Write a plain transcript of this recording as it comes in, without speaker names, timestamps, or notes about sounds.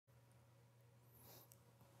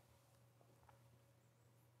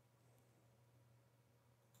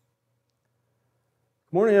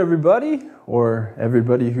Morning, everybody, or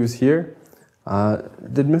everybody who's here.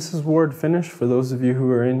 Did Mrs. Ward finish, for those of you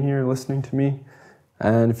who are in here listening to me?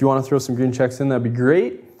 And if you want to throw some green checks in, that'd be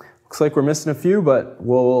great. Looks like we're missing a few, but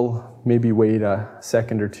we'll maybe wait a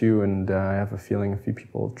second or two, and I have a feeling a few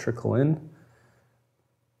people will trickle in.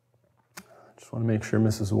 Just want to make sure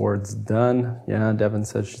Mrs. Ward's done. Yeah, Devin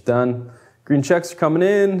said she's done. Green checks are coming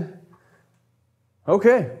in.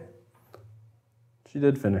 Okay. She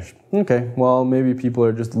did finish. Okay, well, maybe people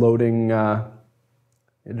are just loading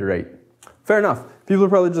right. Fair enough. People are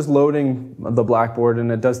probably just loading the Blackboard, and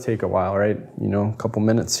it does take a while, right? You know, a couple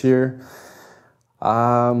minutes here.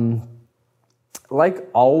 Like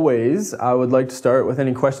always, I would like to start with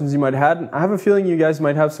any questions you might have had. I have a feeling you guys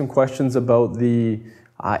might have some questions about the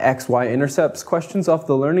XY intercepts questions off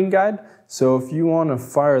the learning guide. So if you want to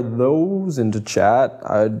fire those into chat,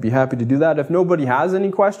 I'd be happy to do that. If nobody has any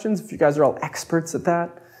questions, if you guys are all experts at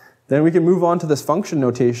that, then we can move on to this function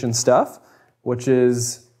notation stuff, which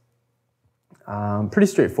is pretty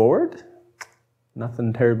straightforward.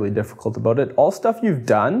 Nothing terribly difficult about it. All stuff you've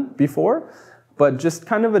done before, but just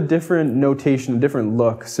kind of a different notation, a different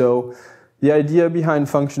look. So the idea behind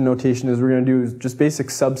function notation is we're going to do just basic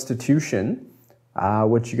substitution,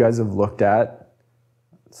 which you guys have looked at.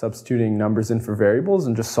 Substituting numbers in for variables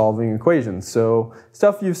and just solving equations. So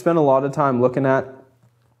stuff you've spent a lot of time looking at,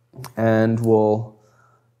 and we'll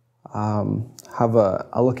have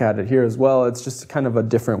a look at it here as well. It's just kind of a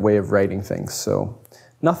different way of writing things, so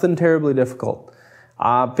nothing terribly difficult.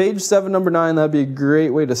 Page 7, number 9, that'd be a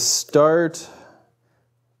great way to start.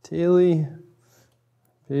 Daily,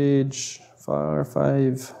 page 5.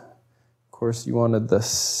 Of course, you wanted the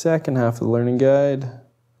second half of the learning guide.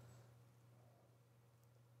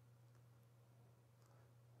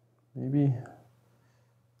 Maybe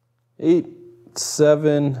 8,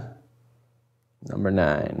 7, number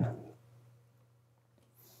 9.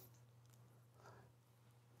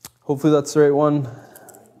 Hopefully that's the right one,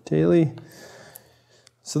 Daily.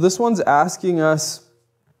 So this one's asking us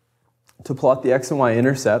to plot the x and y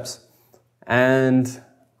intercepts. And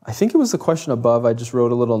I think it was the question above. I just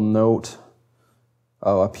wrote a little note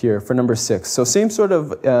up here for number 6. So same sort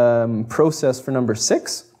of process for number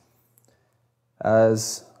 6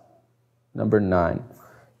 as number 9.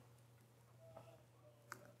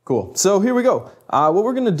 Cool. So here we go. What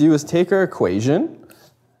we're going to do is take our equation,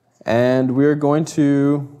 and we're going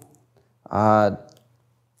to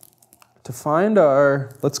find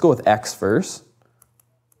our, let's go with x first.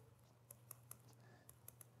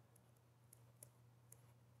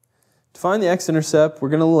 To find the x-intercept, we're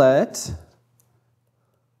going to let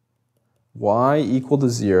y equal to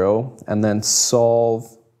 0, and then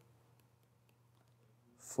solve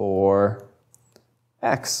for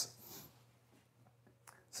x.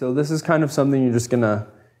 So this is kind of something you're just gonna,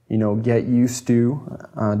 get used to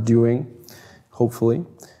doing, hopefully.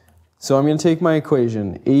 So I'm gonna take my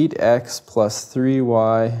equation, 8x plus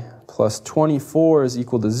 3y plus 24 is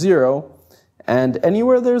equal to 0, and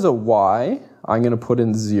anywhere there's a y, I'm gonna put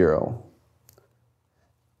in 0.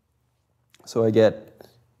 So I get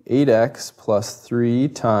 8x plus 3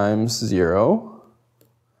 times 0.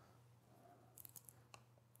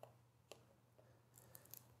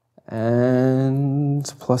 And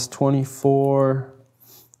plus 24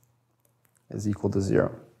 is equal to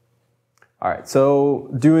 0. All right, so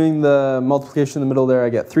doing the multiplication in the middle there, I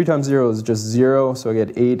get 3 times 0 is just 0, so I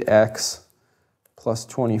get 8x plus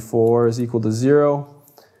 24 is equal to 0.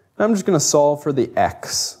 And I'm just going to solve for the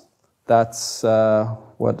x. That's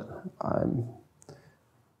what I'm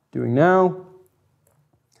doing now.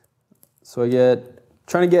 So I get,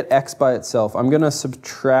 trying to get x by itself, I'm going to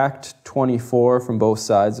subtract 24 from both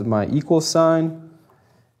sides of my equal sign.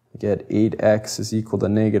 I get 8x is equal to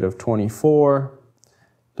negative 24.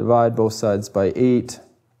 Divide both sides by 8.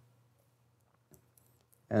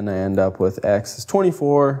 And I end up with x is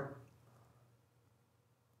 24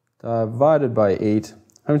 divided by 8.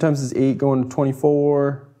 How many times is 8 going to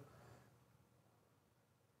 24?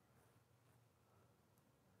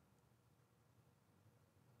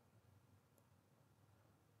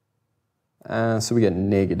 So we get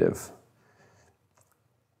negative.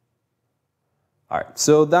 All right,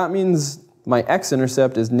 so that means my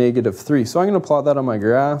x-intercept is negative 3. So I'm going to plot that on my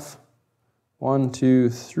graph. 1, 2,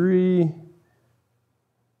 3.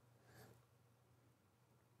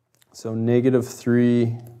 So negative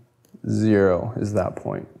 3, 0 is that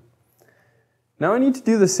point. Now I need to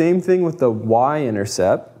do the same thing with the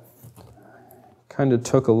y-intercept. Kind of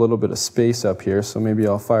took a little bit of space up here, so maybe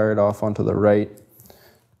I'll fire it off onto the right.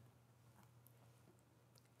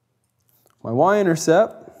 My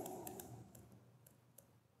y-intercept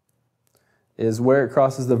is where it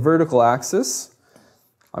crosses the vertical axis.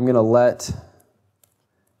 I'm going to let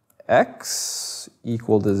x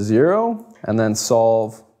equal to 0 and then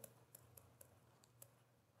solve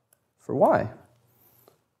for y.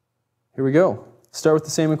 Here we go. Start with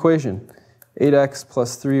the same equation. 8x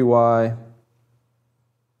plus 3y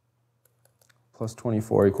plus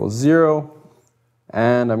 24 equals 0.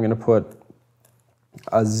 And I'm going to put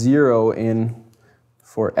a 0 in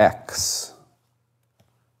for x.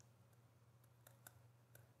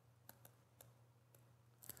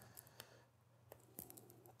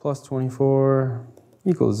 Plus 24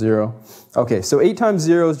 equals 0. Okay, so 8 times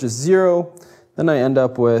 0 is just 0. Then I end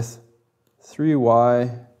up with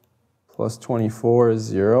 3y plus 24 is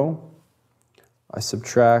 0. I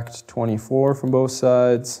subtract 24 from both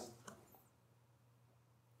sides.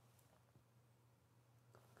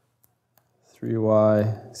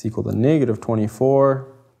 3y is equal to negative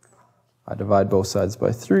 24. I divide both sides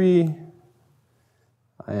by 3.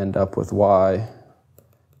 I end up with y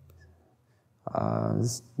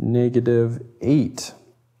is negative 8.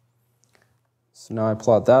 So now I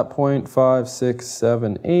plot that point, 5, 6,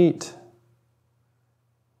 7, 8,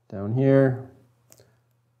 down here.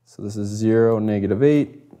 So this is 0, negative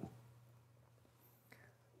 8.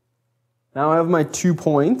 Now I have my 2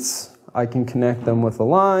 points. I can connect them with a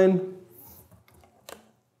line.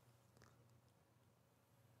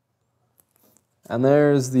 And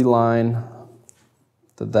there's the line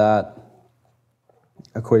that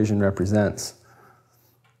equation represents.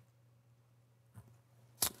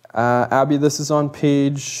 Abby, this is on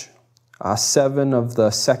page 7 of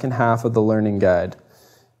the second half of the learning guide.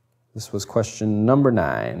 This was question number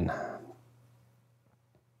 9.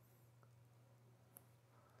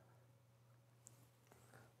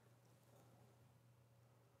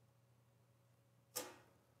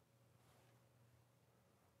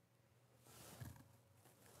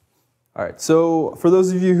 All right, so for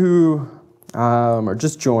those of you who are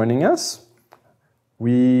just joining us,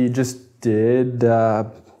 we just did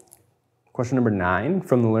question number 9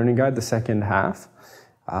 from the learning guide, the second half,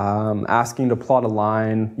 asking to plot a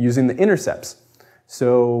line using the intercepts.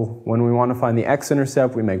 So when we want to find the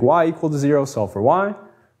x-intercept, we make y equal to 0, solve for y,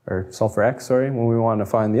 or solve for x, sorry. When we want to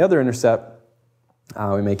find the other intercept,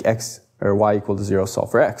 we make x or y equal to 0, solve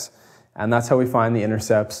for x. And that's how we find the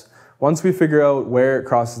intercepts. Once we figure out where it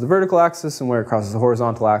crosses the vertical axis and where it crosses the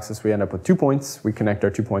horizontal axis, we end up with 2 points. We connect our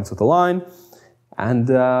 2 points with a line, and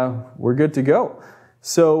we're good to go.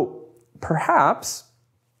 So perhaps,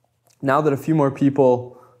 now that a few more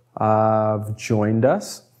people have joined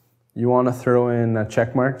us, you want to throw in a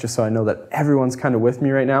check mark just so I know that everyone's kind of with me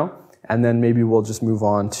right now, and then maybe we'll just move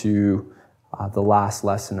on to the last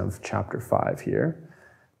lesson of chapter 5 here.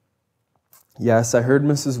 Yes, I heard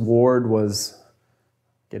Mrs. Ward was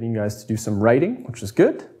getting you guys to do some writing, which is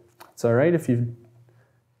good. It's all right if you're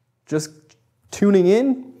just tuning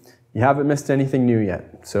in, you haven't missed anything new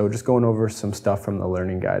yet. So just going over some stuff from the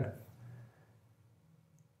learning guide.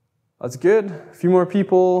 That's good. A few more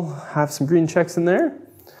people have some green checks in there.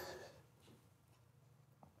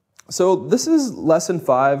 So this is lesson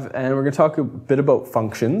 5, and we're going to talk a bit about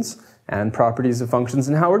functions and properties of functions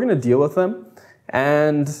and how we're going to deal with them.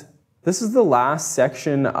 And this is the last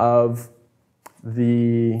section of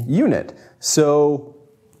the unit. So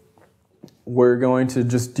we're going to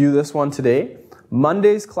just do this one today.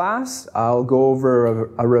 Monday's class, I'll go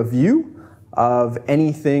over a review of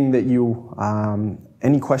anything that you,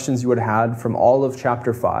 any questions you would have had from all of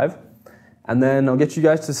chapter 5. And then I'll get you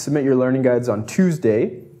guys to submit your learning guides on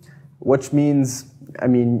Tuesday, which means,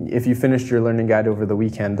 if you finished your learning guide over the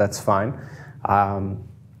weekend, that's fine. So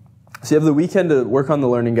you have the weekend to work on the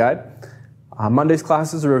learning guide. Monday's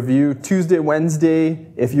class is a review. Tuesday, Wednesday,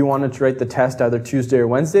 if you wanted to write the test either Tuesday or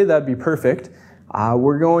Wednesday, that'd be perfect.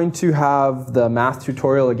 We're going to have the math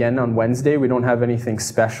tutorial again on Wednesday. We don't have anything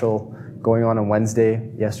special going on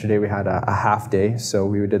Wednesday. Yesterday we had a half day, so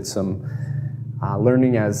we did some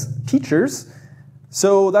learning as teachers.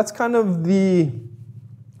 So that's kind of the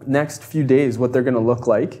next few days, what they're going to look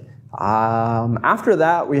like. After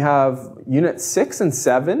that, we have Unit 6 and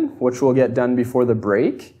 7, which will get done before the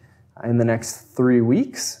break in the next 3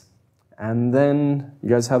 weeks. And then you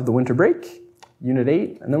guys have the winter break, Unit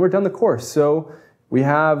 8, and then we're done the course. So we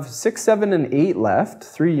have 6, 7, and 8 left,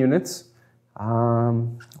 3 units.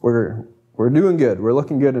 We're doing good. We're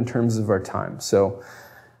looking good in terms of our time. So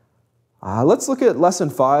let's look at lesson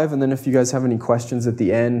 5, and then if you guys have any questions at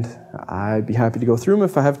the end, I'd be happy to go through them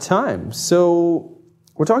if I have time. So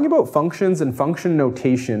we're talking about functions and function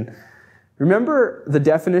notation. Remember, the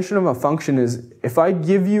definition of a function is if I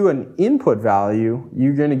give you an input value,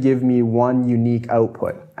 you're going to give me one unique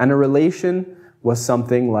output. And a relation was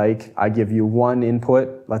something like I give you one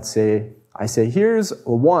input, let's say I say, here's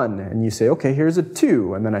a 1, and you say, okay, here's a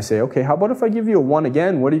 2. And then I say, okay, how about if I give you a 1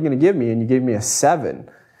 again? What are you going to give me? And you gave me a 7.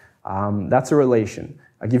 That's a relation.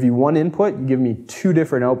 I give you one input, you give me 2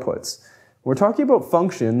 different outputs. We're talking about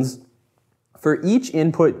functions. For each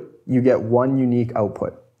input, you get 1 unique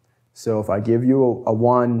output. So if I give you a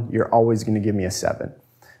 1, you're always going to give me a 7.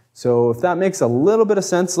 So if that makes a little bit of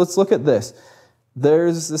sense, let's look at this.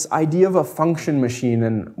 There's this idea of a function machine,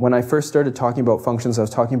 and when I first started talking about functions, I was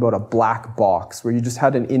talking about a black box where you just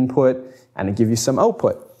had an input and it gives you some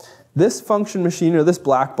output. This function machine, or this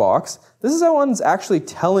black box, this is how one's actually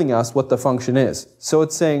telling us what the function is. So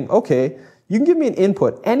it's saying, okay, you can give me an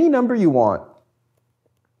input, any number you want.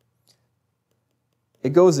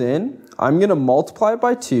 It goes in, I'm going to multiply it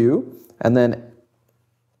by 2, and then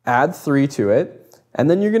add 3 to it, and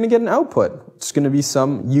then you're going to get an output. It's going to be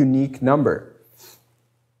some unique number.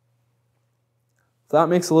 That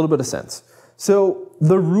makes a little bit of sense. So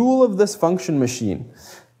the rule of this function machine,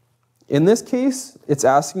 in this case, it's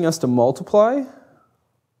asking us to multiply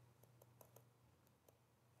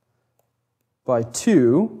by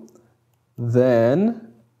 2,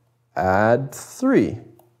 then add 3.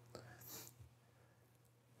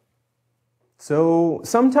 So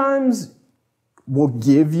sometimes we'll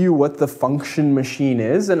give you what the function machine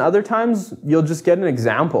is, and other times you'll just get an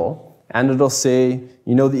example. And it'll say,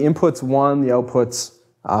 you know, the input's 1, the output's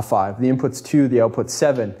 5. The input's 2, the output's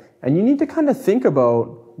 7. And you need to kind of think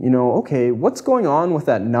about, you know, okay, what's going on with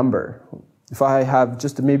that number? If I have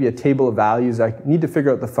just maybe a table of values, I need to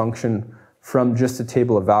figure out the function from just a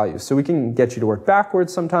table of values. So we can get you to work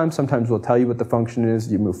backwards sometimes. Sometimes we'll tell you what the function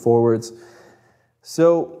is, you move forwards.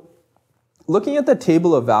 So looking at the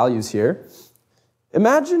table of values here,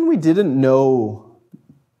 imagine we didn't know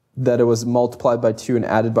that it was multiplied by 2 and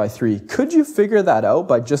added by 3. Could you figure that out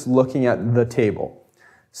by just looking at the table?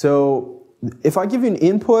 So if I give you an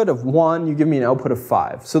input of 1, you give me an output of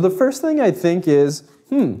 5. So the first thing I think is,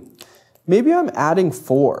 maybe I'm adding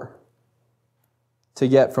 4 to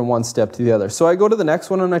get from one step to the other. So I go to the next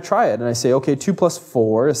one and I try it, and I say, okay, 2 plus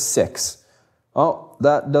 4 is 6. Oh,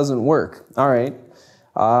 that doesn't work. All right.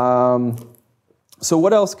 So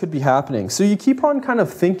what else could be happening? So you keep on kind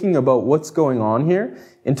of thinking about what's going on here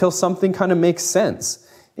until something kind of makes sense.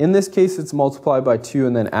 In this case, it's multiply by 2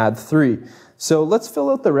 and then add 3. So let's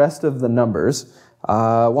fill out the rest of the numbers.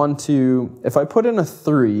 1, 2, if I put in a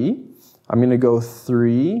 3, I'm going to go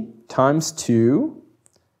 3 times 2,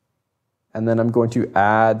 and then I'm going to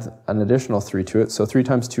add an additional 3 to it. So 3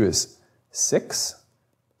 times 2 is 6,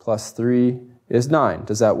 plus 3 is 9.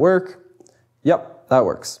 Does that work? Yep, that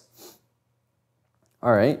works.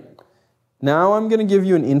 All right, now I'm going to give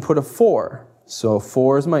you an input of 4. So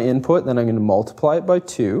 4 is my input, then I'm going to multiply it by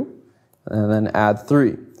 2, and then add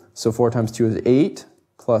 3. So 4 times 2 is 8,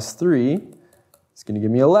 plus 3 is going to give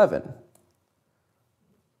me 11.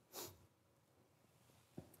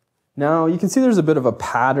 Now you can see there's a bit of a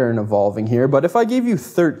pattern evolving here, but if I gave you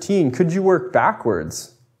 13, could you work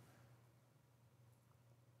backwards?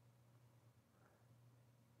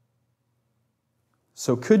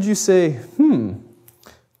 So could you say,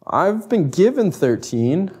 I've been given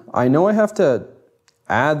 13. I know I have to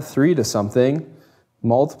add 3 to something,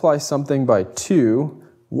 multiply something by 2.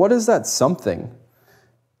 What is that something?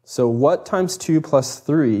 So what times 2 plus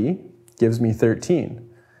 3 gives me 13?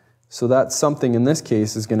 So that something in this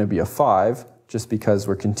case is going to be a 5, just because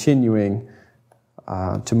we're continuing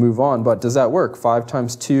to move on. But does that work? 5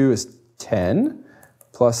 times 2 is 10,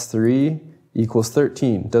 plus 3 equals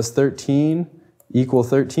 13. Does 13 equal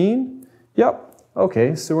 13? Yep.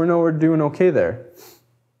 Okay, so we're doing okay there.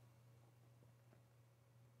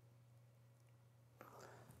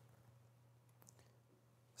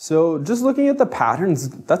 So just looking at the patterns,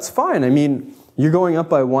 that's fine. I mean, you're going up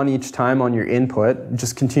by 1 each time on your input.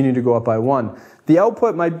 Just continue to go up by 1. The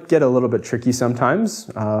output might get a little bit tricky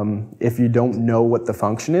sometimes if you don't know what the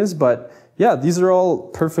function is. But yeah, these are all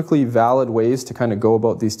perfectly valid ways to kind of go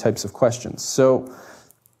about these types of questions. So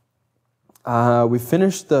we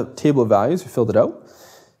finished the table of values. We filled it out.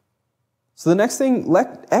 So the next thing,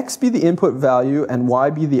 let x be the input value and y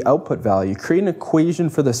be the output value. Create an equation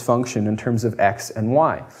for this function in terms of x and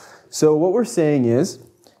y. So what we're saying is,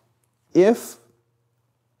 if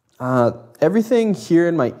everything here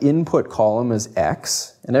in my input column is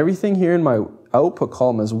x, and everything here in my output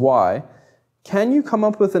column is y, can you come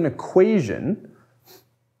up with an equation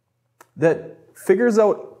that figures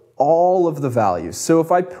out all of the values? So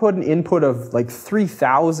if I put an input of like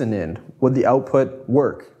 3,000 in, would the output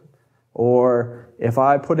work? Or if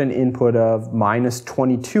I put an input of minus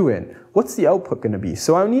 22 in, what's the output going to be?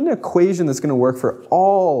 So I need an equation that's going to work for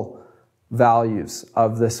all values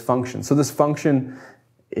of this function. So this function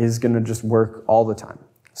is going to just work all the time.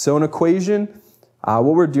 So an equation, what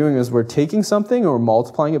we're doing is we're taking something and we're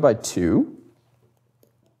multiplying it by 2.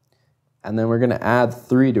 And then we're going to add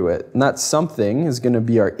 3 to it. And that something is going to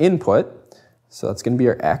be our input. So that's going to be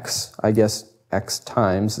our x. I guess x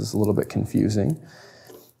times is a little bit confusing.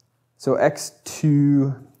 So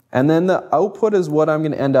x2, and then the output is what I'm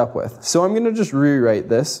going to end up with. So I'm going to just rewrite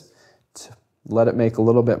this to let it make a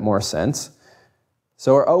little bit more sense.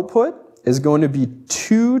 So our output is going to be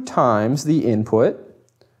 2 times the input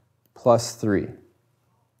plus 3.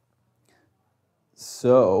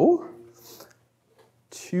 So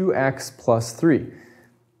 2x plus 3.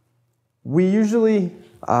 We usually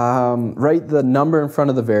write the number in front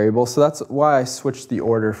of the variable, so that's why I switched the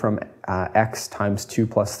order from x times 2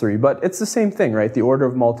 plus 3. But it's the same thing, right? The order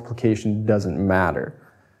of multiplication doesn't matter.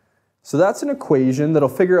 So that's an equation that'll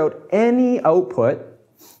figure out any output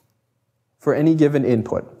for any given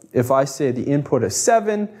input. If I say the input is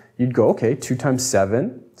 7, you'd go, okay, 2 times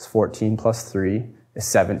 7 is 14 plus 3 is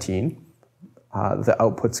 17. The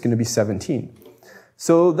output's going to be 17.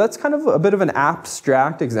 So that's kind of a bit of an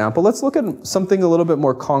abstract example. Let's look at something a little bit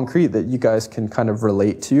more concrete that you guys can kind of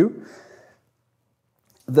relate to.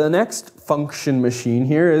 The next function machine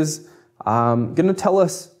here is going to tell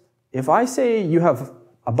us, if I say you have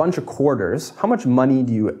a bunch of quarters, how much money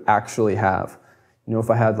do you actually have? You know, if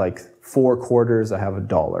I had like 4 quarters, I have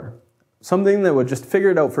 $1. Something that would just figure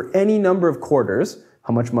it out for any number of quarters,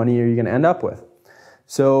 how much money are you going to end up with?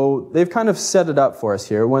 So they've kind of set it up for us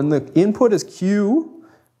here. When the input is Q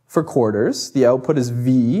for quarters, the output is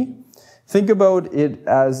V. Think about it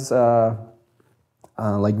as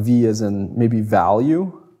like V as in maybe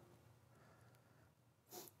value.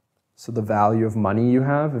 So the value of money you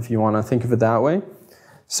have, if you want to think of it that way.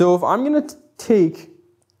 So if I'm going to take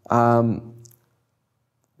the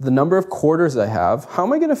number of quarters I have, how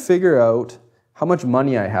am I going to figure out how much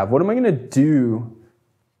money I have? What am I going to do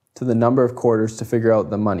to the number of quarters to figure out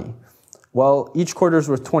the money? Well, each quarter is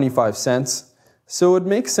worth 25 cents, so it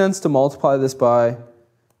makes sense to multiply this by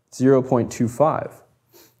 0.25.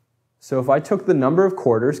 So if I took the number of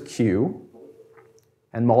quarters, Q,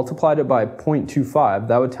 and multiplied it by 0.25,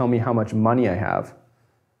 that would tell me how much money I have.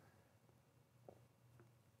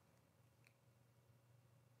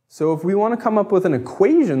 So if we want to come up with an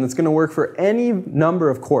equation that's going to work for any number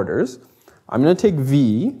of quarters, I'm going to take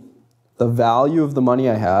V, the value of the money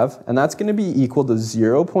I have, and that's going to be equal to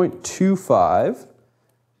 0.25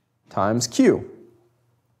 times Q.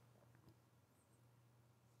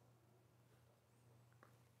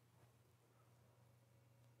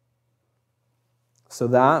 So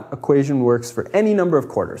that equation works for any number of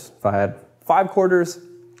quarters. If I had 5 quarters,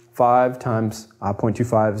 5 times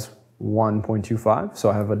 0.25 is 1.25, so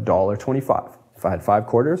I have $1.25. If I had 5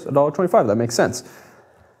 quarters, $1.25, that makes sense.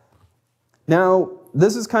 Now,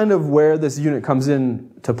 this is kind of where this unit comes in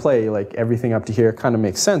to play, like everything up to here kind of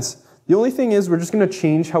makes sense. The only thing is we're just going to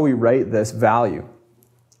change how we write this value.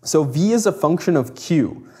 So V is a function of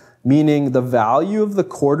Q, meaning the value of the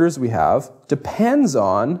quarters we have depends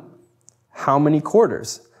on how many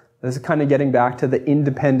quarters. This is kind of getting back to the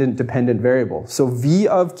independent dependent variable. So V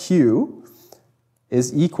of Q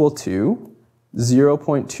is equal to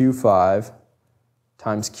 0.25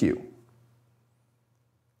 times Q.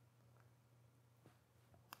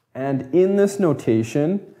 And in this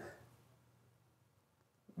notation,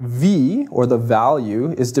 V, or the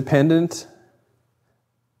value, is dependent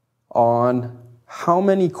on how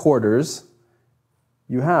many quarters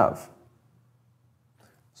you have.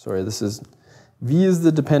 Sorry, this is, V is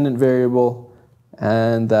the dependent variable,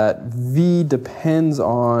 and that V depends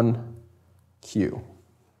on Q.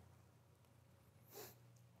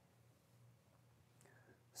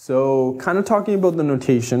 So kind of talking about the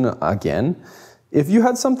notation again, if you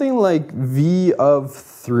had something like V of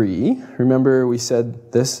 3, remember we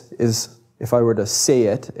said this is, if I were to say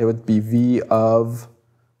it, it would be V of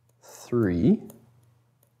 3.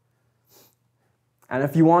 And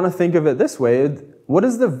if you want to think of it this way, what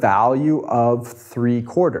is the value of 3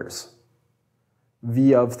 quarters?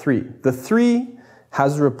 V of 3. The 3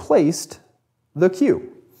 has replaced the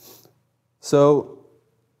Q. So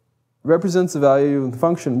represents the value of the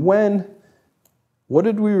function when, what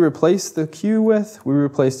did we replace the Q with? We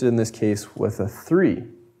replaced it in this case with a 3.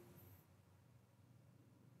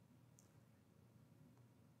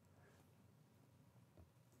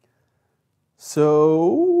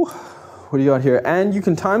 So what do you got here? And you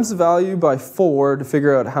can times the value by 4 to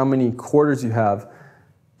figure out how many quarters you have.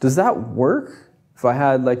 Does that work? If I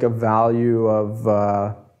had like a value of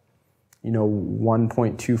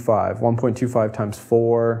 1.25. 1.25 times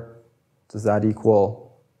 4, does that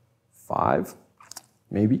equal 5?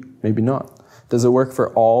 Maybe, maybe not. Does it work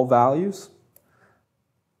for all values?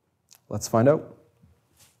 Let's find out.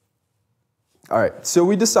 All right, so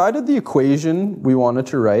we decided the equation we wanted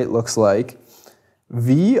to write looks like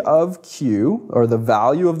V of Q, or the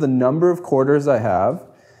value of the number of quarters I have,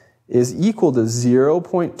 is equal to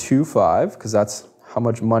 0.25, because that's how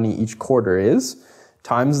much money each quarter is,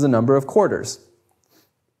 times the number of quarters.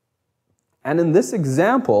 And in this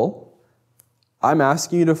example, I'm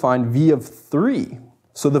asking you to find V of 3,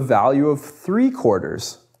 so the value of 3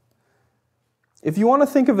 quarters. If you want to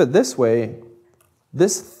think of it this way,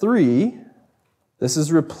 this 3, this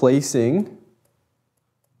is replacing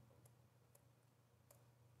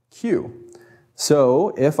Q.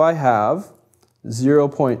 So if I have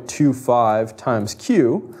 0.25 times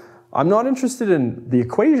Q, I'm not interested in the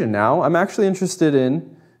equation now. I'm actually interested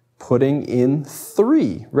in putting in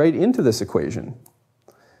 3 right into this equation.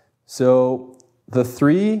 So the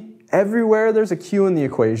 3, everywhere there's a Q in the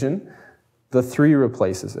equation, the 3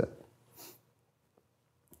 replaces it.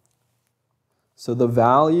 So the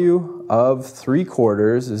value of 3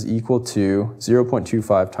 quarters is equal to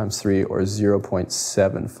 0.25 times 3, or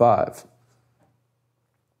 0.75.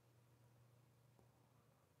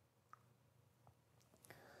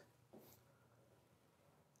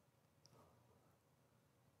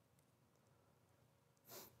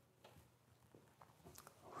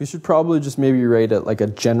 We should probably just maybe write it like a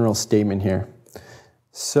general statement here.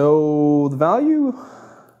 So the value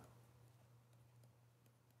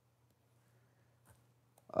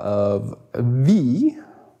of V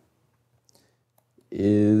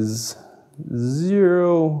is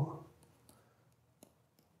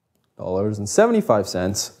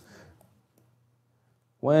 $0.75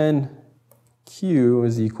 when Q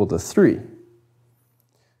is equal to 3.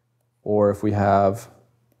 Or if we have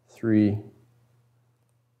 3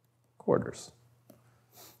 quarters.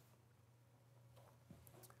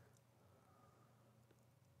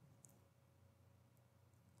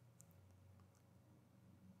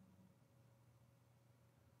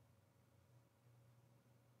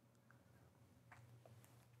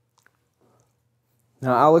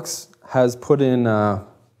 Now Alex has put in a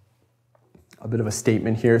bit of a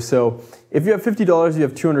statement here. So if you have $50, you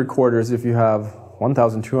have 200 quarters. If you have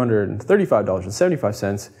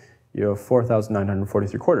 $1,235.75, you have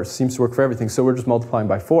 4,943 quarters. Seems to work for everything, so we're just multiplying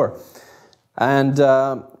by 4. And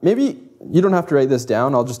maybe you don't have to write this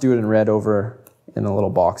down. I'll just do it in red over in a little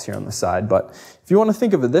box here on the side. But if you want to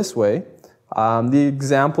think of it this way, the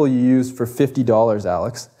example you used for $50,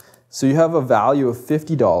 Alex, so you have a value of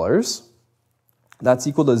 $50. That's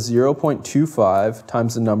equal to 0.25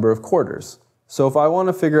 times the number of quarters. So if I want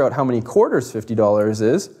to figure out how many quarters $50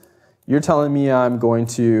 is, you're telling me I'm going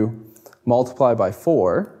to multiply by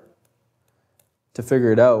 4 to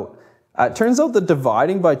figure it out. It turns out that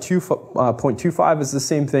dividing by 0.25 is the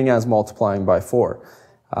same thing as multiplying by 4.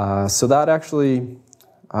 So that actually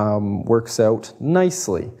works out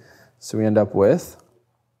nicely. So we end up with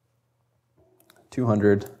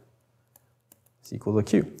 200 is equal to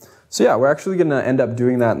Q. So yeah, we're actually going to end up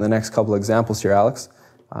doing that in the next couple examples here, Alex.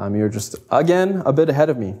 You're just, again, a bit ahead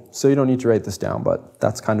of me, so you don't need to write this down, but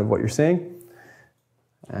that's kind of what you're saying.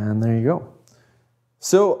 And there you go.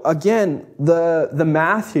 So again, the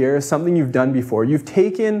math here is something you've done before. You've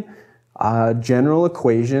taken a general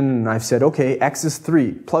equation, and I've said, okay, x is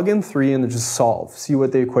 3. Plug in 3 and then just solve. See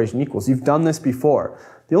what the equation equals. You've done this before.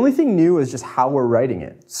 The only thing new is just how we're writing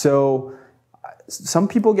it. So some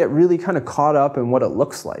people get really kind of caught up in what it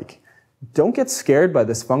looks like. Don't get scared by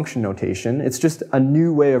this function notation. It's just a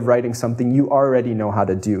new way of writing something you already know how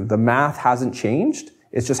to do. The math hasn't changed.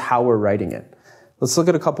 It's just how we're writing it. Let's look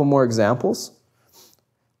at a couple more examples.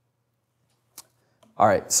 All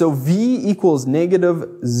right, so V equals negative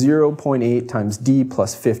 0.8 times D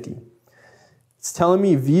plus 50. It's telling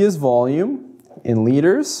me V is volume in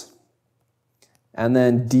liters, and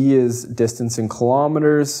then D is distance in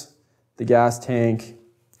kilometers, the gas tank.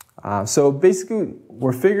 So basically,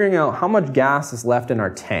 we're figuring out how much gas is left in our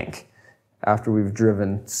tank after we've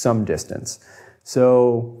driven some distance.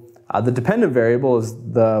 So the dependent variable is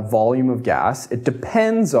the volume of gas. It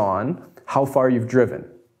depends on how far you've driven.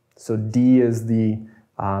 So D is the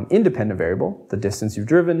independent variable, the distance you've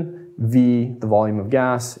driven. V, the volume of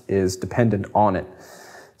gas, is dependent on it.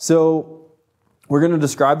 So we're going to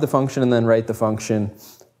describe the function and then write the function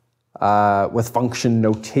with function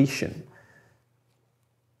notation.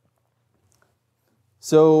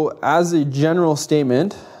 So as a general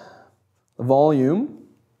statement, the volume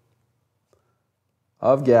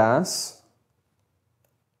of gas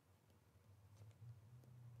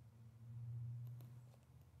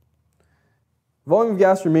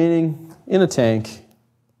remaining in a tank,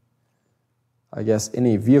 I guess in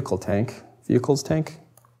a vehicle tank. vehicle's tank.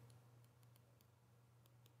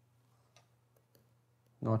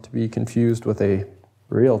 Not to be confused with a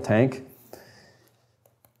real tank,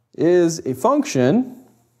 is a function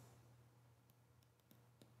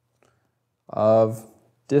of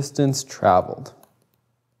distance traveled.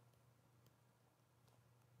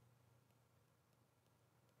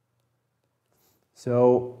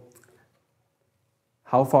 So,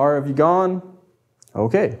 how far have you gone?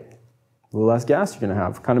 Okay, a little less gas you're going to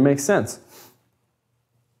have. Kind of makes sense.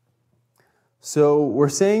 So we're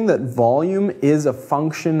saying that volume is a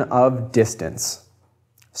function of distance.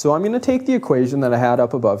 So I'm going to take the equation that I had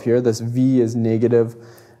up above here. This V is negative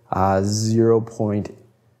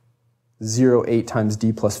 0.08 times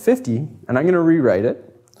d plus 50, and I'm going to rewrite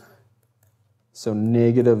it. So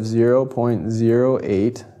negative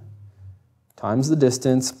 0.08 times the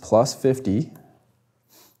distance plus 50.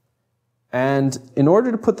 And in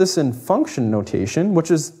order to put this in function notation,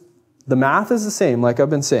 which is, the math is the same, like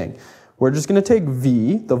I've been saying, we're just going to take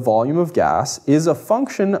V, the volume of gas, is a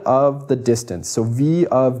function of the distance. So V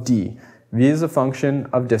of D. V is a function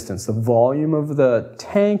of distance. The volume of the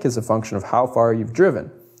tank is a function of how far you've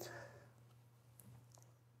driven.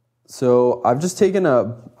 So I've just taken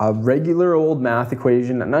a regular old math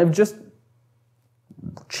equation and I've just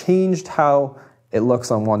changed how it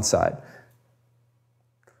looks on one side.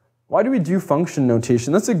 Why do we do function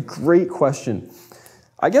notation? That's a great question.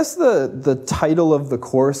 I guess the title of the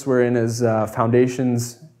course we're in is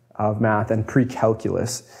Foundations of Math and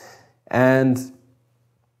Pre-Calculus. And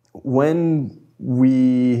when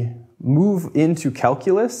we move into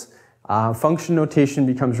calculus, function notation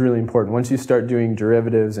becomes really important once you start doing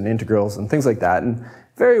derivatives and integrals and things like that. And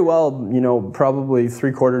very well, you know, probably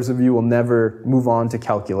 3/4 of you will never move on to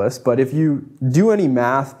calculus. But if you do any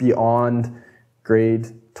math beyond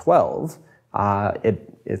grade 12,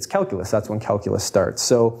 it's calculus. That's when calculus starts.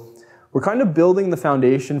 So we're kind of building the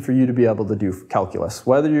foundation for you to be able to do calculus.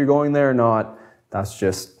 Whether you're going there or not, that's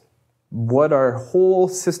just what our whole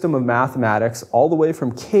system of mathematics, all the way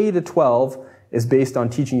from K to 12, is based on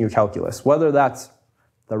teaching you calculus. Whether that's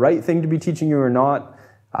the right thing to be teaching you or not,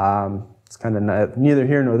 it's kind of neither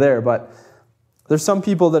here nor there. But there's some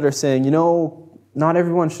people that are saying, you know, not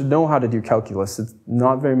everyone should know how to do calculus.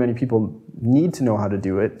 Not very many people need to know how to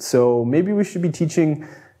do it. So maybe we should be teaching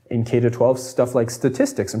in K to 12 stuff like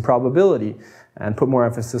statistics and probability and put more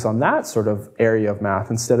emphasis on that sort of area of math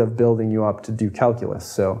instead of building you up to do calculus.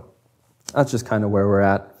 So that's just kind of where we're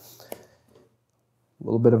at. A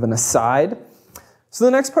little bit of an aside. So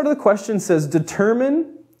the next part of the question says,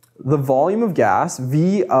 determine the volume of gas,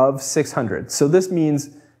 V of 600. So this means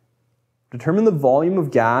determine the volume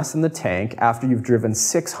of gas in the tank after you've driven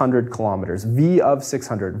 600 kilometers. V of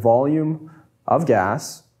 600, volume of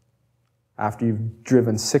gas after you've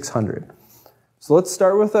driven 600. So let's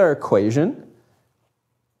start with our equation.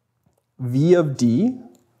 V of D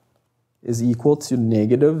is equal to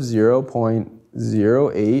negative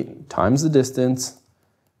 0.08 times the distance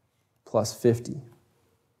plus 50.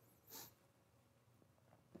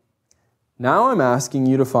 Now I'm asking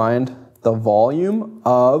you to find the volume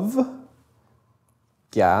of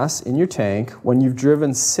gas in your tank when you've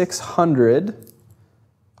driven 600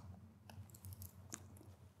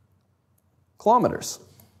 kilometers.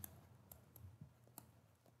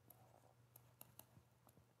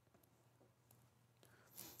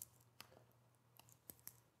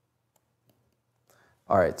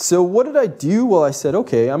 All right, so what did I do? Well, I said,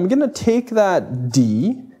 okay, I'm going to take that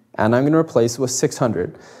D and I'm going to replace it with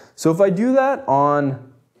 600. So if I do that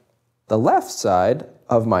on the left side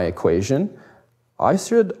of my equation, I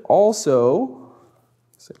should also,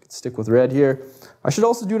 so I can stick with red here, I should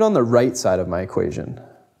also do it on the right side of my equation.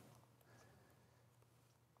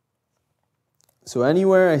 So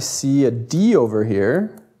anywhere I see a D over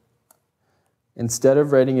here, instead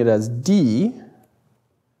of writing it as D,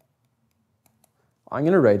 I'm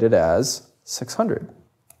going to write it as 600.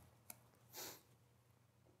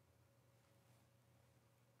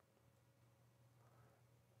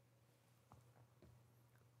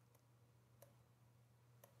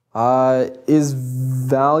 Is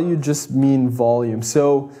value just mean volume?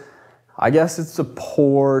 So I guess it's a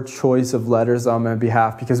poor choice of letters on my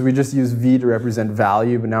behalf because we just use V to represent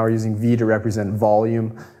value, but now we're using V to represent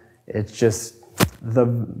volume. It's just the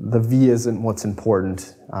V isn't what's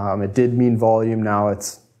important. It did mean volume, now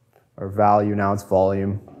it's, or value, now it's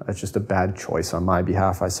volume. It's just a bad choice on my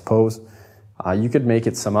behalf, I suppose. You could make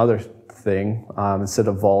it some other thing. Instead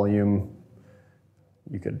of volume,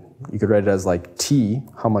 you could write it as like T,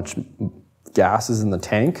 how much gas is in the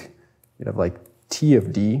tank. You'd have like T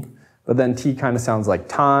of D, but then T kind of sounds like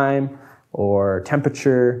time or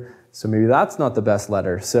temperature, so maybe that's not the best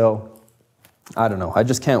letter. So I don't know. I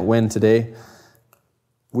just can't win today.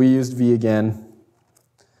 We used V again.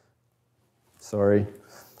 Sorry.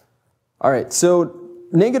 All right, so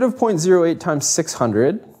negative 0.08 times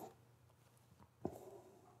 600.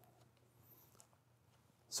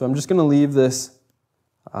 So I'm just going to leave this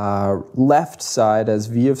left side as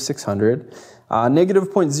V of 600. Negative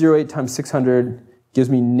 0.08 times 600 gives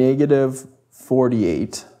me negative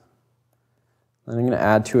 48. Then I'm going to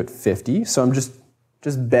add to it 50. So I'm just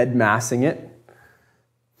bed massing it.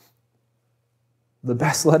 The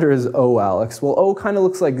best letter is O, Alex. Well, O kind of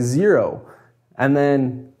looks like 0. And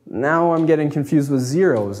then now I'm getting confused with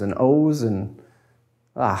zeros and O's and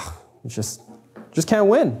just can't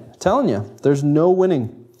win. I'm telling you, there's no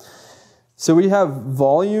winning. So we have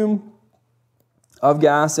volume of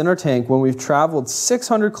gas in our tank when we've traveled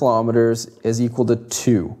 600 kilometers is equal to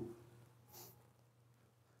 2.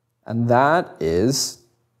 And that is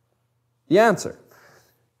the answer.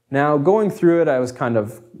 Now, going through it, I was kind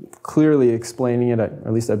of clearly explaining it,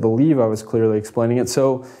 at least I believe I was clearly explaining it.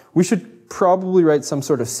 So we should probably write some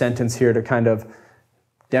sort of sentence here to kind of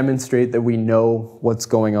demonstrate that we know what's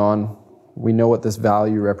going on. We know what this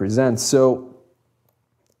value represents. So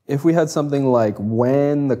if we had something like,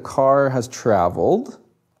 when the car has traveled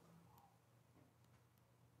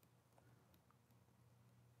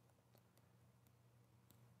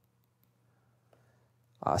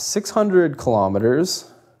 600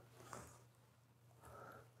 kilometers,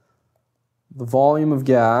 the volume of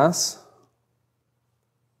gas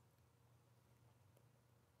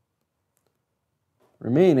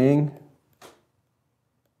remaining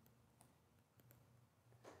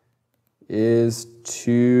is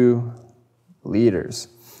 2 liters.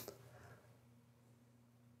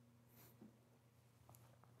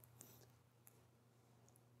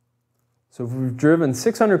 So if we've driven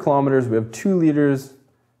 600 kilometers, we have 2 liters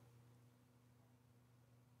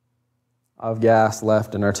of gas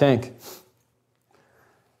left in our tank.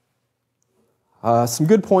 Some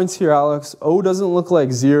good points here, Alex. O doesn't look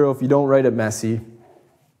like 0 if you don't write it messy.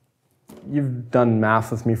 You've done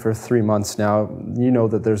math with me for 3 months now. You know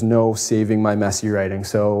that there's no saving my messy writing.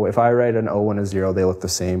 So if I write an O and a 0, they look the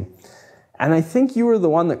same. And I think you were the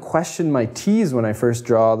one that questioned my T's when I first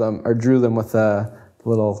drew them with a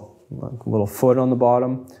little foot on the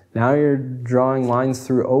bottom. Now you're drawing lines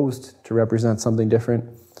through O's to represent something different.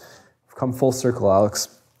 We've come full circle,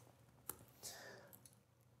 Alex.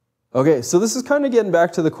 Okay, so this is kind of getting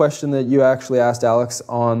back to the question that you actually asked, Alex,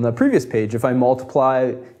 on the previous page. If I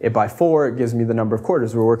multiply it by 4, it gives me the number of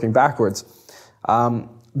quarters. We're working backwards.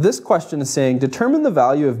 This question is saying, determine the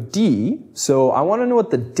value of D. So I want to know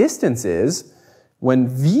what the distance is when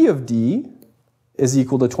V of D is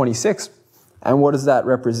equal to 26. And what does that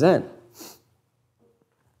represent?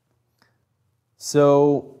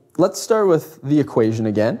 So let's start with the equation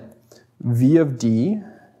again. V of D.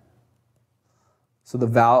 So the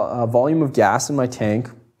volume of gas in my tank,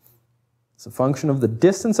 as a function of the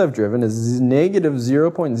distance I've driven, is negative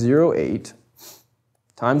 0.08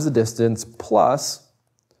 times the distance plus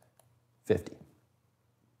 50.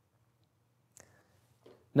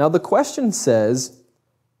 Now the question says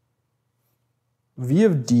V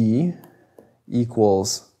of D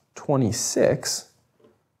equals 26.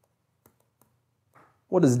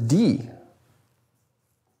 What is D?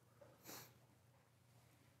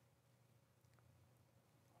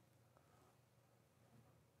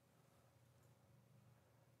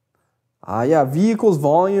 Yeah, V equals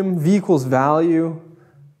volume, V equals value.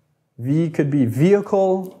 V could be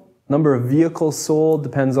vehicle, number of vehicles sold,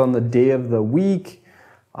 depends on the day of the week.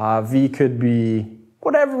 V could be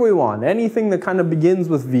whatever we want. Anything that kind of begins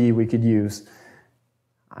with V we could use.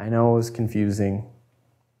 I know it's confusing.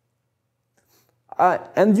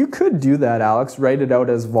 And you could do that, Alex, write it out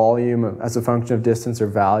as volume as a function of distance or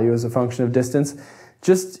value as a function of distance.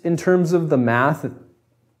 Just in terms of the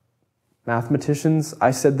mathematicians,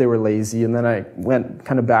 I said they were lazy, and then I went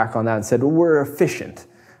kind of back on that and said, well, we're efficient.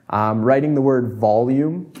 Writing the word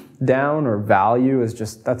volume down or value is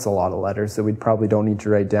just, that's a lot of letters that we probably don't need to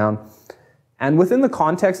write down. And within the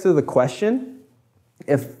context of the question,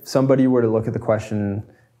 if somebody were to look at the question,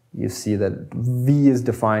 you see that V is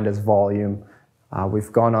defined as volume.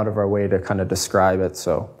 We've gone out of our way to kind of describe it,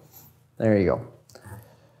 so there you go.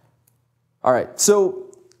 All right,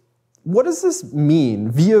 so what does this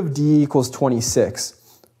mean? V of D equals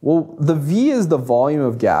 26. Well, the V is the volume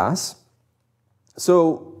of gas.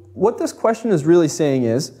 So what this question is really saying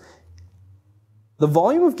is, the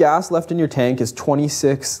volume of gas left in your tank is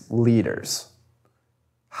 26 liters.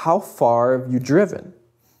 How far have you driven?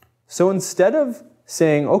 So instead of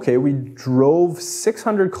saying, okay, we drove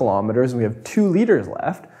 600 kilometers and we have 2 liters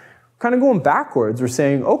left, kind of going backwards. We're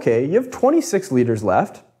saying, okay, you have 26 liters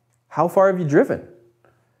left. How far have you driven?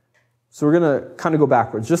 So we're going to kind of go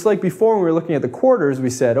backwards. Just like before when we were looking at the quarters, we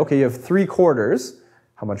said, okay, you have 3 quarters.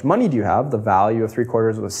 How much money do you have? The value of 3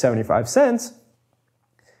 quarters was 75 cents.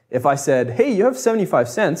 If I said, hey, you have 75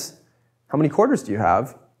 cents, how many quarters do you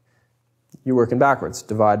have? You're working backwards.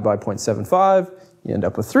 Divide by 0.75, you end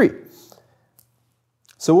up with 3.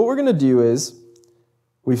 So what we're going to do is,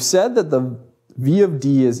 we've said that the V of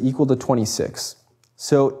D is equal to 26.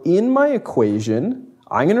 So in my equation,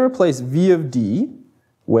 I'm going to replace V of D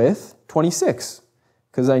with 26,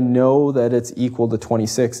 because I know that it's equal to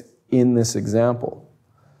 26 in this example.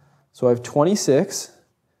 So I have 26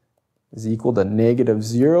 is equal to negative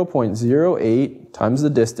 0.08 times the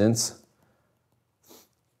distance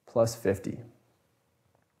plus 50.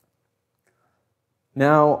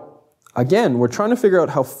 Now, again, we're trying to figure out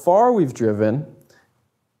how far we've driven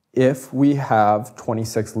if we have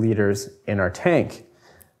 26 liters in our tank.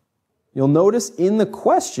 You'll notice in the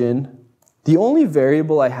question, the only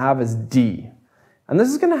variable I have is D. And this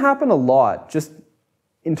is going to happen a lot, just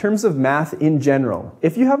in terms of math in general.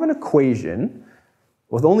 If you have an equation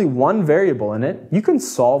with only one variable in it, you can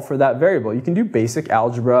solve for that variable. You can do basic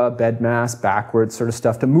algebra, BEDMAS, backwards sort of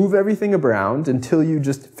stuff to move everything around until you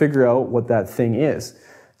just figure out what that thing is.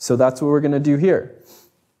 So that's what we're going to do here.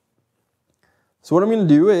 So what I'm going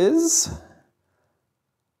to do is,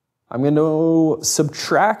 I'm going to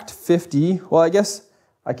subtract 50. Well, I guess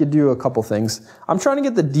I could do a couple things. I'm trying to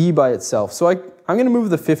get the D by itself. So I'm going to move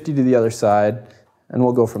the 50 to the other side, and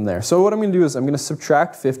we'll go from there. So what I'm going to do is I'm going to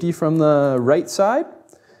subtract 50 from the right side,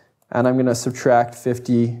 and I'm going to subtract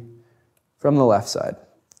 50 from the left side.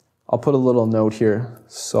 I'll put a little note here.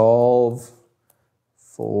 Solve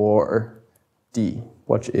for D,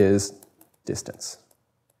 which is distance.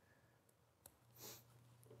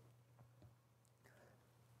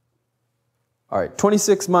 All right,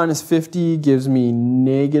 26 minus 50 gives me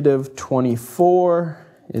negative 24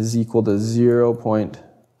 is equal to negative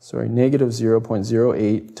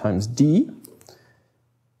 0.08 times D.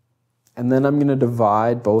 And then I'm going to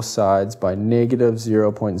divide both sides by negative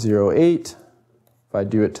 0.08. If I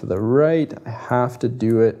do it to the right, I have to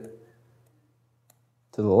do it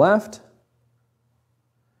to the left.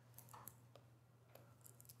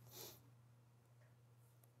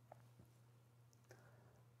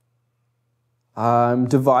 I'm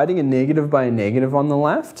dividing a negative by a negative on the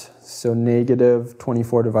left, so negative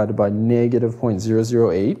 24 divided by negative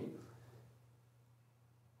 0.008.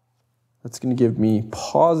 That's going to give me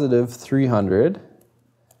positive 300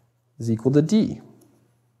 is equal to D.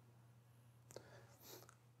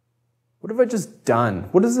 What have I just done?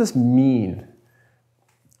 What does this mean?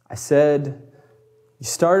 I said you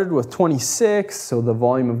started with 26, so the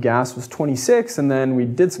volume of gas was 26, and then we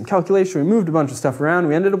did some calculation, we moved a bunch of stuff around,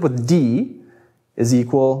 we ended up with D is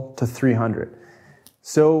equal to 300.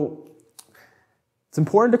 So it's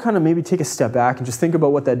important to kind of maybe take a step back and just think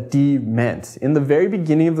about what that D meant. In the very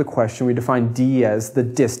beginning of the question, we defined D as the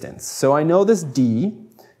distance. So I know this D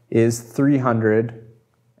is 300,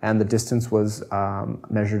 and the distance was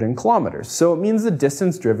measured in kilometers. So it means the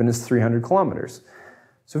distance driven is 300 kilometers.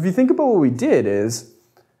 So if you think about what we did is,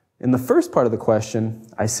 in the first part of the question,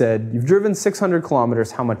 I said, you've driven 600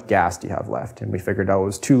 kilometers, how much gas do you have left? And we figured out it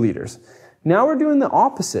was 2 liters. Now we're doing the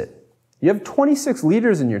opposite. You have 26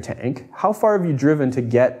 liters in your tank. How far have you driven to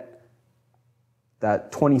get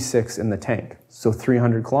that 26 in the tank? So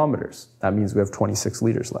 300 kilometers. That means we have 26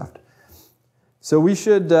 liters left. So we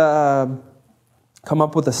should come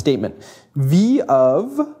up with a statement. V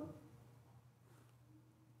of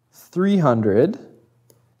 300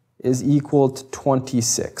 is equal to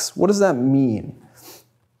 26. What does that mean?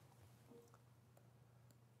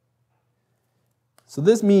 So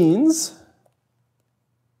this means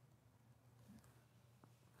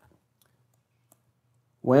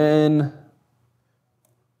when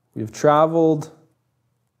we've traveled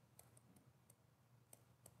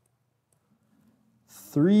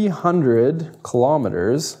 300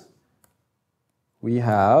 kilometers, we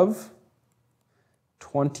have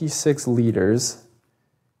 26 liters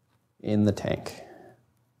in the tank.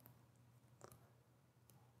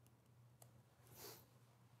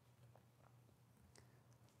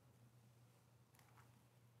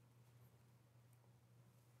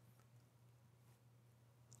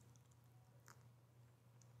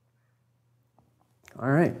 All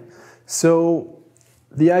right, so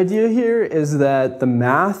the idea here is that the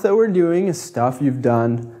math that we're doing is stuff you've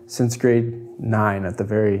done since grade 9 at the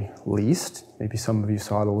very least. Maybe some of you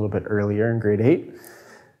saw it a little bit earlier in grade 8.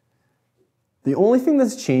 The only thing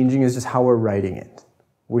that's changing is just how we're writing it.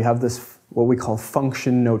 We have this, what we call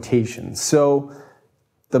function notation. So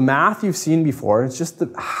The math you've seen before, it's just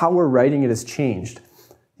how we're writing it has changed.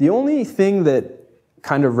 The only thing that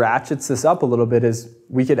kind of ratchets this up a little bit is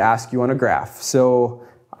we could ask you on a graph. So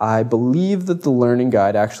I believe that the learning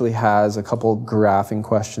guide actually has a couple graphing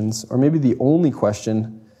questions, or maybe the only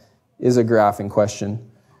question is a graphing question.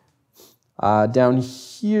 Down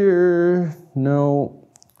here, no,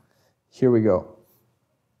 here we go.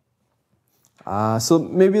 So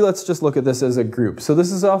maybe let's just look at this as a group. So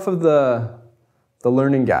this is off of the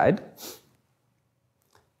learning guide.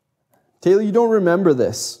 Taylor, you don't remember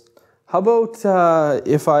this. How about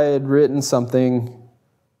if I had written something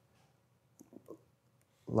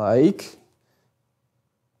like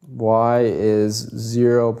y is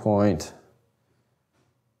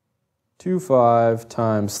 0.25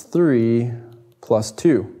 times 3 plus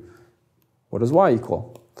 2. What does y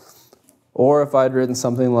equal? Or if I'd written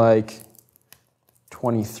something like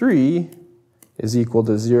 23 is equal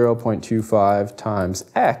to 0.25 times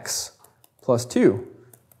x plus 2.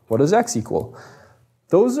 What does x equal?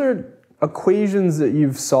 Those are equations that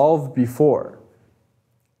you've solved before.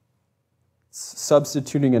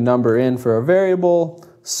 Substituting a number in for a variable,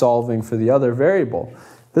 solving for the other variable.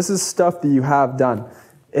 This is stuff that you have done.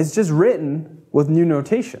 It's just written with new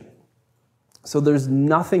notation. So there's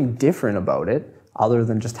nothing different about it other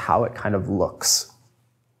than just how it kind of looks.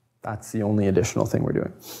 That's the only additional thing we're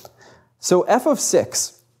doing. So f of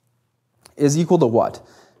 6 is equal to what?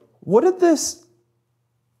 What does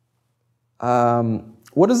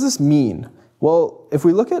this mean? Well, if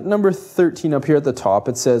we look at number 13 up here at the top,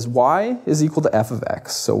 it says y is equal to f of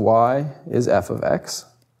x. So y is f of x.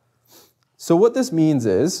 So what this means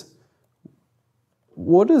is,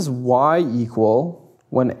 what does y equal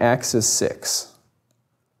when x is 6?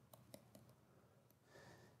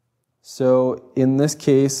 So in this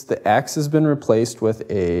case, the x has been replaced with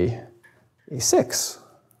a 6.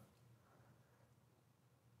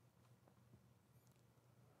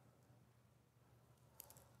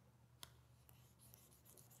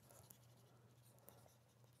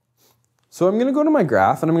 So I'm going to go to my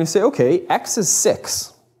graph and I'm going to say, okay, x is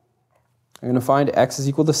 6. I'm going to find x is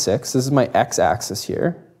equal to 6. This is my x-axis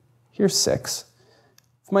here. Here's 6.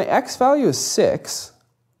 If my x value is 6,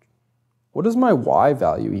 what does my y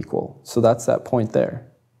value equal? So that's that point there.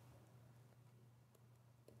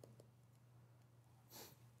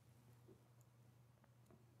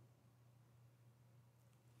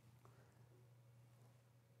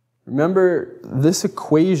 Remember, this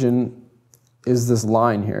equation is this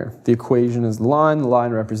line here. The equation is the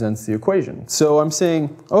line represents the equation. So I'm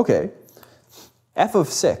saying, okay, f of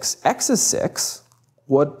 6, x is 6,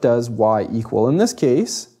 what does y equal? In this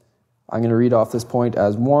case, I'm going to read off this point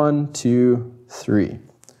as 1, 2, 3.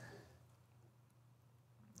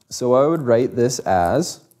 So I would write this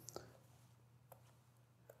as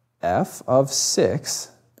f of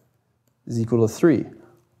 6 is equal to 3.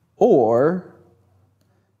 Or,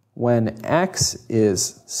 when x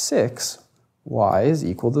is 6, y is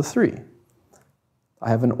equal to 3. I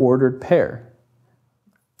have an ordered pair.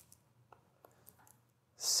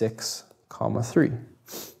 6, 3.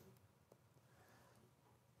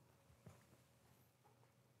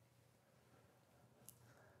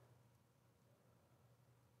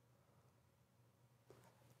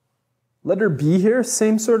 Letter B here,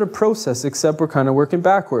 same sort of process, except we're kind of working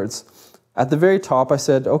backwards. At the very top, I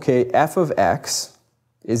said, okay, f of x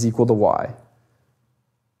is equal to y.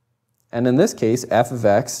 And in this case, f of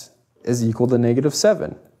x is equal to negative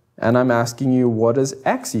 7. And I'm asking you, what does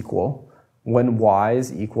x equal when y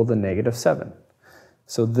is equal to negative 7?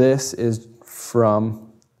 So this is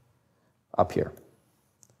from up here.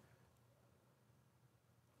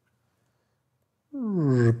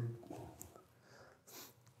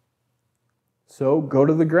 So go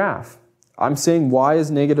to the graph. I'm saying y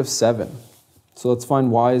is negative 7. So let's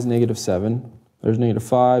find y is negative 7. There's negative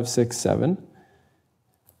 5, 6, 7.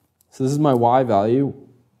 So this is my y value.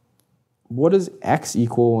 What does x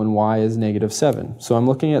equal when y is negative 7? So I'm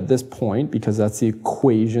looking at this point because that's the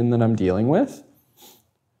equation that I'm dealing with.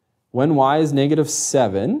 When y is negative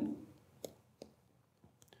 7,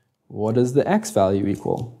 what does the x value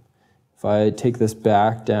equal? If I take this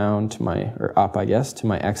back down to my, or up I guess, to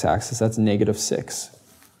my x-axis, that's negative 6.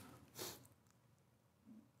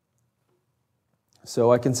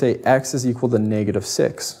 So I can say x is equal to negative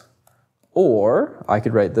 6. Or I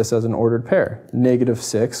could write this as an ordered pair, negative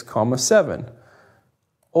 6, 7.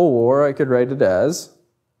 Or I could write it as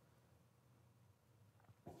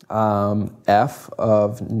f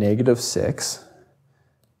of negative 6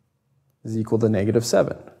 is equal to negative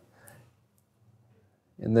 7.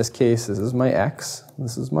 In this case, this is my x,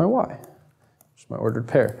 this is my y, which is my ordered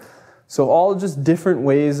pair. So all just different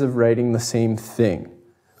ways of writing the same thing.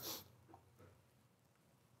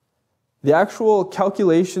 The actual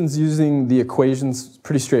calculations using the equations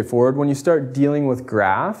pretty straightforward. When you start dealing with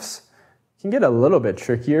graphs, it can get a little bit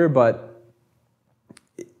trickier, but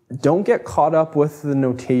don't get caught up with the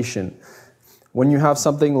notation. When you have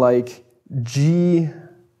something like g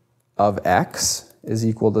of x is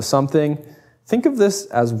equal to something, think of this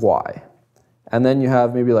as y. And then you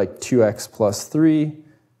have maybe like 2x plus 3,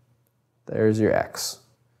 there's your x.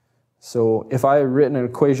 So if I had written an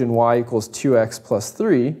equation y equals 2x plus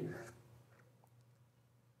 3,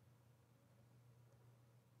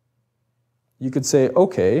 you could say,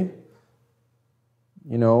 okay,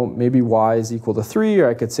 you know, maybe y is equal to 3, or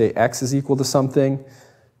I could say x is equal to something.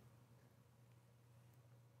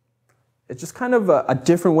 It's just kind of a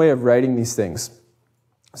different way of writing these things.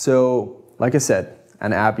 So, like I said,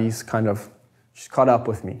 and Abby's she's caught up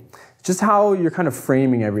with me. It's just how you're kind of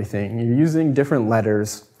framing everything. You're using different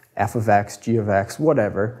letters, f of x, g of x,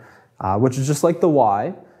 whatever, which is just like the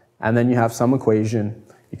y, and then you have some equation.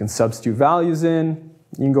 You can substitute values in,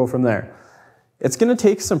 you can go from there. It's going to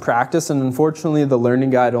take some practice, and unfortunately the learning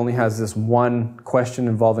guide only has this one question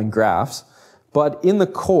involving graphs. But in the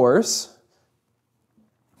course,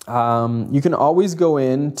 you can always go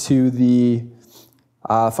into the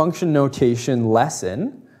function notation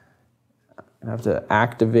lesson. I have to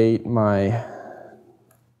activate my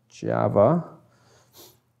Java.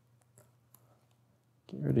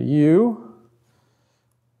 Get rid of you.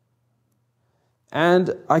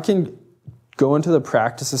 And I can go into the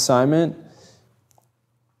practice assignment,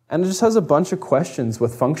 and it just has a bunch of questions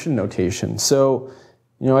with function notation. So,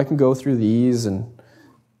 you know, I can go through these and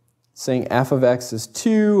saying f of x is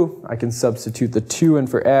 2, I can substitute the 2 in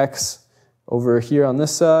for x over here on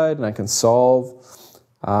this side, and I can solve.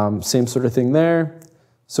 Same sort of thing there.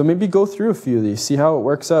 So maybe go through a few of these, see how it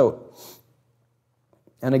works out.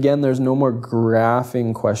 And again, there's no more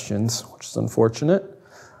graphing questions, which is unfortunate.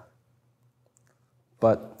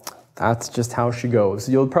 But that's just how she goes.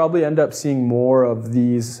 You'll probably end up seeing more of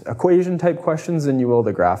these equation type questions than you will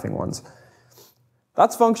the graphing ones.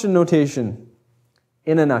 That's function notation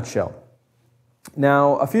in a nutshell.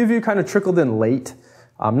 Now, a few of you kind of trickled in late.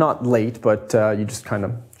 Not late, but you just kind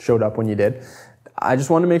of showed up when you did. I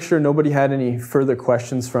just want to make sure nobody had any further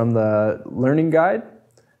questions from the learning guide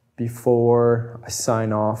before I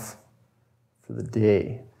sign off for the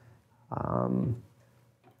day.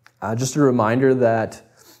 Just a reminder that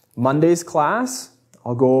Monday's class,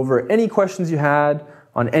 I'll go over any questions you had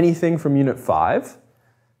on anything from Unit 5,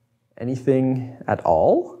 anything at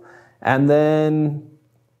all, and then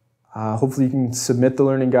hopefully you can submit the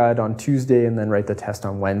learning guide on Tuesday and then write the test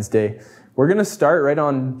on Wednesday. We're going to start right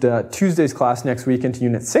on Tuesday's class next week into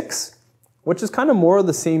Unit 6, which is kind of more of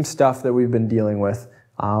the same stuff that we've been dealing with,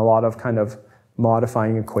 a lot of kind of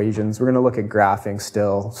modifying equations. We're going to look at graphing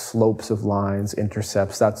still, slopes of lines,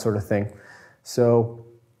 intercepts, that sort of thing. So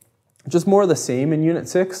just more of the same in Unit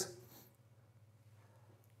 6.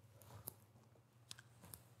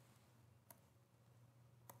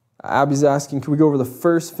 Abby's asking, can we go over the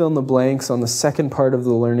first fill in the blanks on the second part of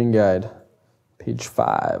the learning guide? Page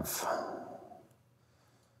 5.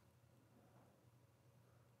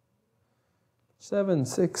 7,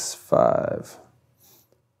 6, 5.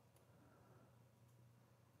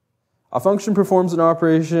 A function performs an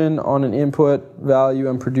operation on an input value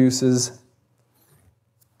and produces.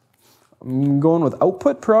 I'm going with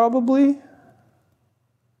output probably,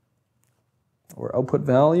 or output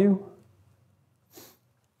value.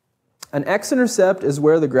 An x-intercept is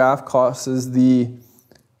where the graph crosses the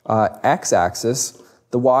x-axis.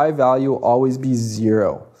 The y value will always be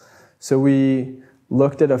 0. So we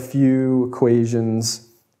looked at a few equations.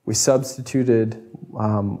 We substituted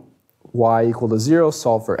y equal to 0,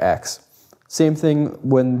 solve for x. Same thing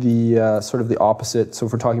when the sort of the opposite. So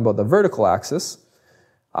if we're talking about the vertical axis,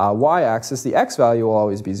 y-axis, the x value will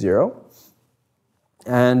always be 0.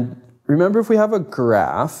 And remember, if we have a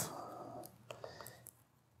graph,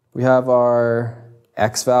 we have our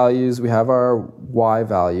x values, we have our y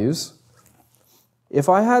values. If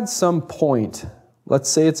I had some point, let's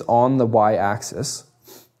say it's on the y-axis,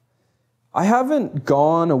 I haven't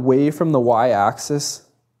gone away from the y-axis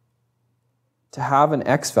to have an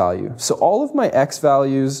x value. So all of my x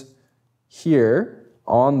values here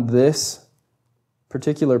on this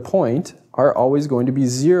particular point are always going to be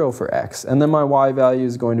 0 for x, and then my y value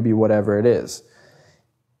is going to be whatever it is.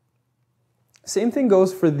 Same thing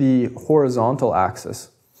goes for the horizontal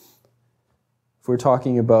axis. If we're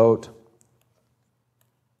talking about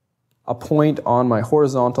a point on my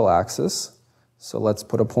horizontal axis, so let's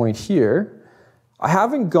put a point here, I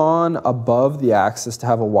haven't gone above the axis to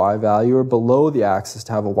have a y value or below the axis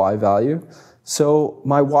to have a y value. So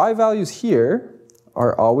my y values here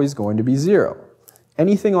are always going to be 0.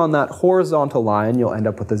 Anything on that horizontal line, you'll end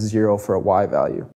up with a 0 for a y value.